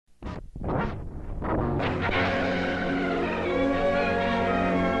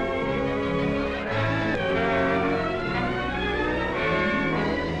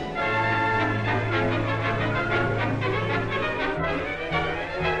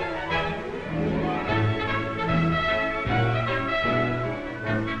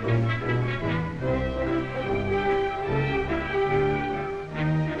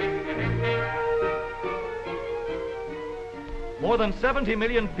More than 70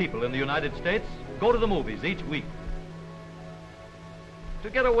 million people in the United States go to the movies each week to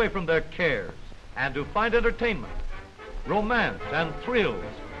get away from their cares and to find entertainment, romance, and thrills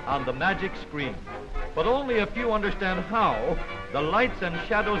on the magic screen. But only a few understand how the lights and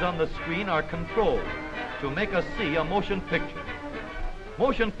shadows on the screen are controlled to make us see a motion picture.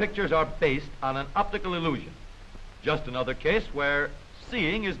 Motion pictures are based on an optical illusion, just another case where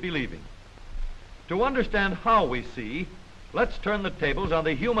seeing is believing. To understand how we see, let's turn the tables on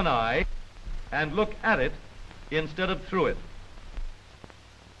the human eye and look at it instead of through it.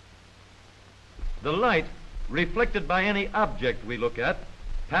 The light reflected by any object we look at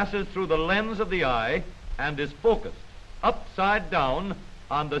passes through the lens of the eye and is focused upside down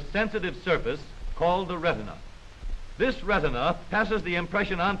on the sensitive surface called the retina. This retina passes the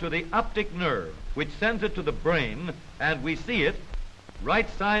impression on to the optic nerve, which sends it to the brain, and we see it right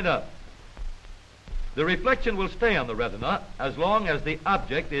side up. The reflection will stay on the retina as long as the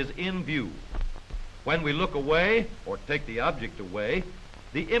object is in view. When we look away or take the object away,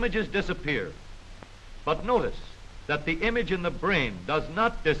 the images disappear. But notice that the image in the brain does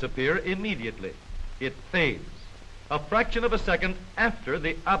not disappear immediately. It fades a fraction of a second after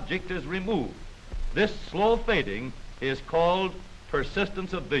the object is removed. This slow fading is called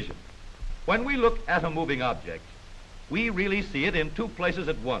persistence of vision. When we look at a moving object, we really see it in two places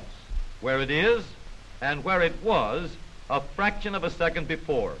at once, where it is and where it was a fraction of a second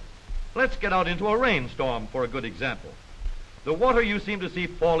before. Let's get out into a rainstorm for a good example. The water you seem to see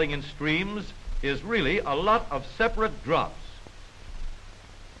falling in streams is really a lot of separate drops.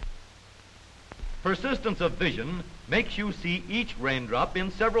 Persistence of vision makes you see each raindrop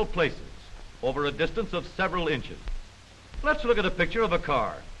in several places over a distance of several inches. Let's look at a picture of a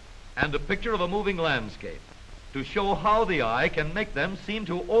car and a picture of a moving landscape to show how the eye can make them seem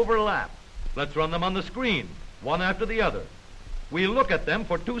to overlap. Let's run them on the screen, one after the other. We'll look at them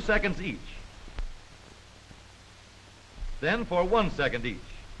for 2 seconds each, then for 1 second each.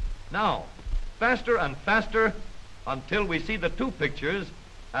 Now, faster and faster until we see the two pictures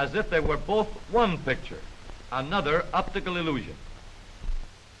as if they were both one picture, another optical illusion.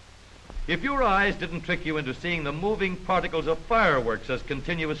 If your eyes didn't trick you into seeing the moving particles of fireworks as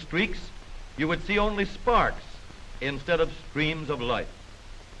continuous streaks, you would see only sparks instead of streams of light.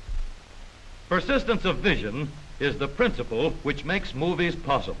 Persistence of vision is the principle which makes movies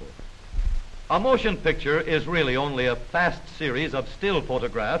possible. A motion picture is really only a fast series of still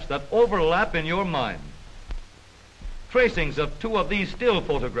photographs that overlap in your mind. Tracings of two of these still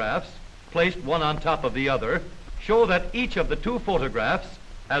photographs, placed one on top of the other, show that each of the two photographs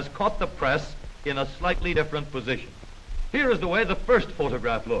has caught the press in a slightly different position. Here is the way the first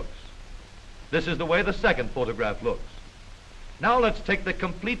photograph looks. This is the way the second photograph looks. Now let's take the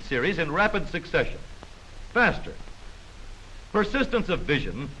complete series in rapid succession. Faster. Persistence of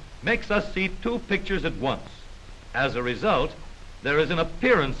vision makes us see two pictures at once. As a result, there is an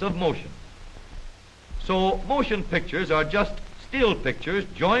appearance of motion. So motion pictures are just still pictures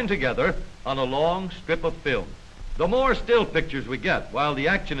joined together on a long strip of film. The more still pictures we get while the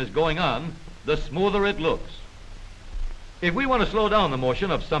action is going on, the smoother it looks. If we want to slow down the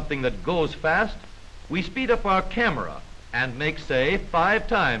motion of something that goes fast, we speed up our camera and make, say, 5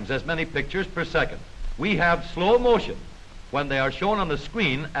 times as many pictures per second. We have slow motion when they are shown on the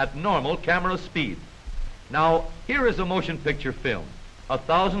screen at normal camera speed. Now, here is a motion picture film,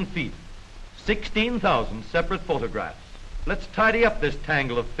 1,000 feet, 16,000 separate photographs. Let's tidy up this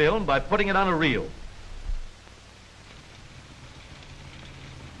tangle of film by putting it on a reel.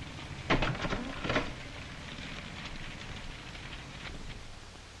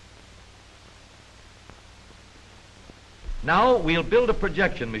 Now we'll build a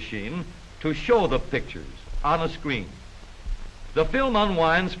projection machine to show the pictures on a screen. The film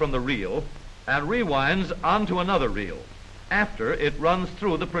unwinds from the reel and rewinds onto another reel after it runs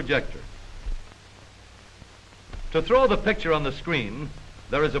through the projector. To throw the picture on the screen,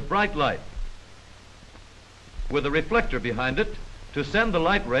 there is a bright light with a reflector behind it to send the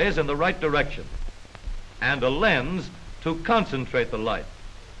light rays in the right direction and a lens to concentrate the light.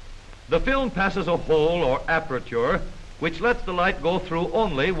 The film passes a hole or aperture which lets the light go through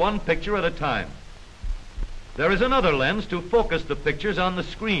only one picture at a time. There is another lens to focus the pictures on the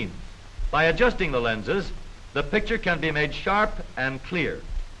screen. By adjusting the lenses, the picture can be made sharp and clear.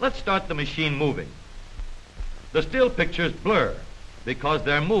 Let's start the machine moving. The still pictures blur because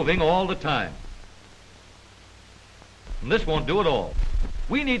they're moving all the time. And this won't do at all.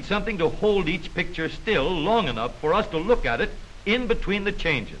 We need something to hold each picture still long enough for us to look at it in between the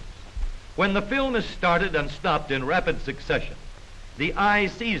changes. When the film is started and stopped in rapid succession, the eye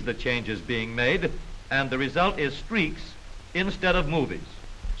sees the changes being made, and the result is streaks instead of movies.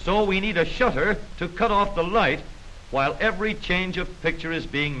 So we need a shutter to cut off the light while every change of picture is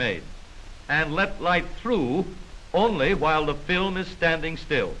being made, and let light through only while the film is standing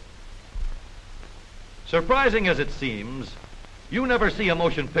still. Surprising as it seems, you never see a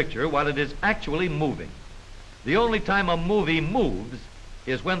motion picture while it is actually moving. The only time a movie moves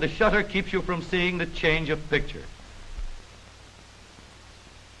is when the shutter keeps you from seeing the change of picture.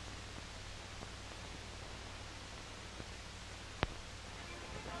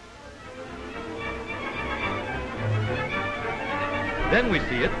 Then we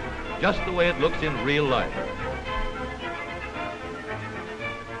see it just the way it looks in real life.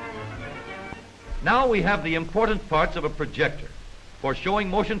 Now we have the important parts of a projector for showing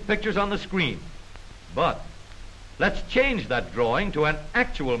motion pictures on the screen. But let's change that drawing to an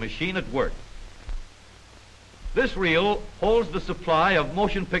actual machine at work. This reel holds the supply of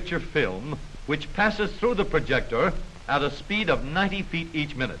motion picture film, which passes through the projector at a speed of 90 feet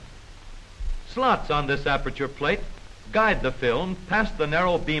each minute. Slots on this aperture plate guide the film past the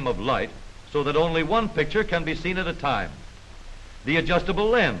narrow beam of light so that only one picture can be seen at a time. The adjustable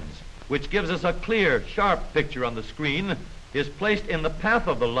lens, which gives us a clear, sharp picture on the screen, is placed in the path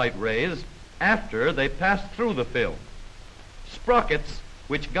of the light rays after they pass through the film. Sprockets,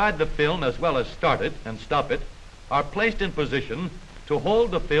 which guide the film as well as start it and stop it, are placed in position to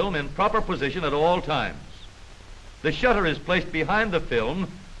hold the film in proper position at all times. The shutter is placed behind the film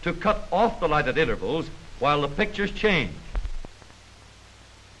to cut off the light at intervals while the pictures change.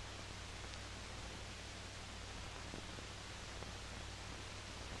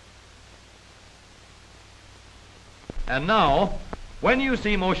 And now, when you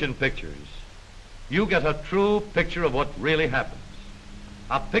see motion pictures, you get a true picture of what really happens.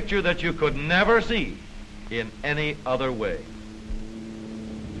 A picture that you could never see in any other way.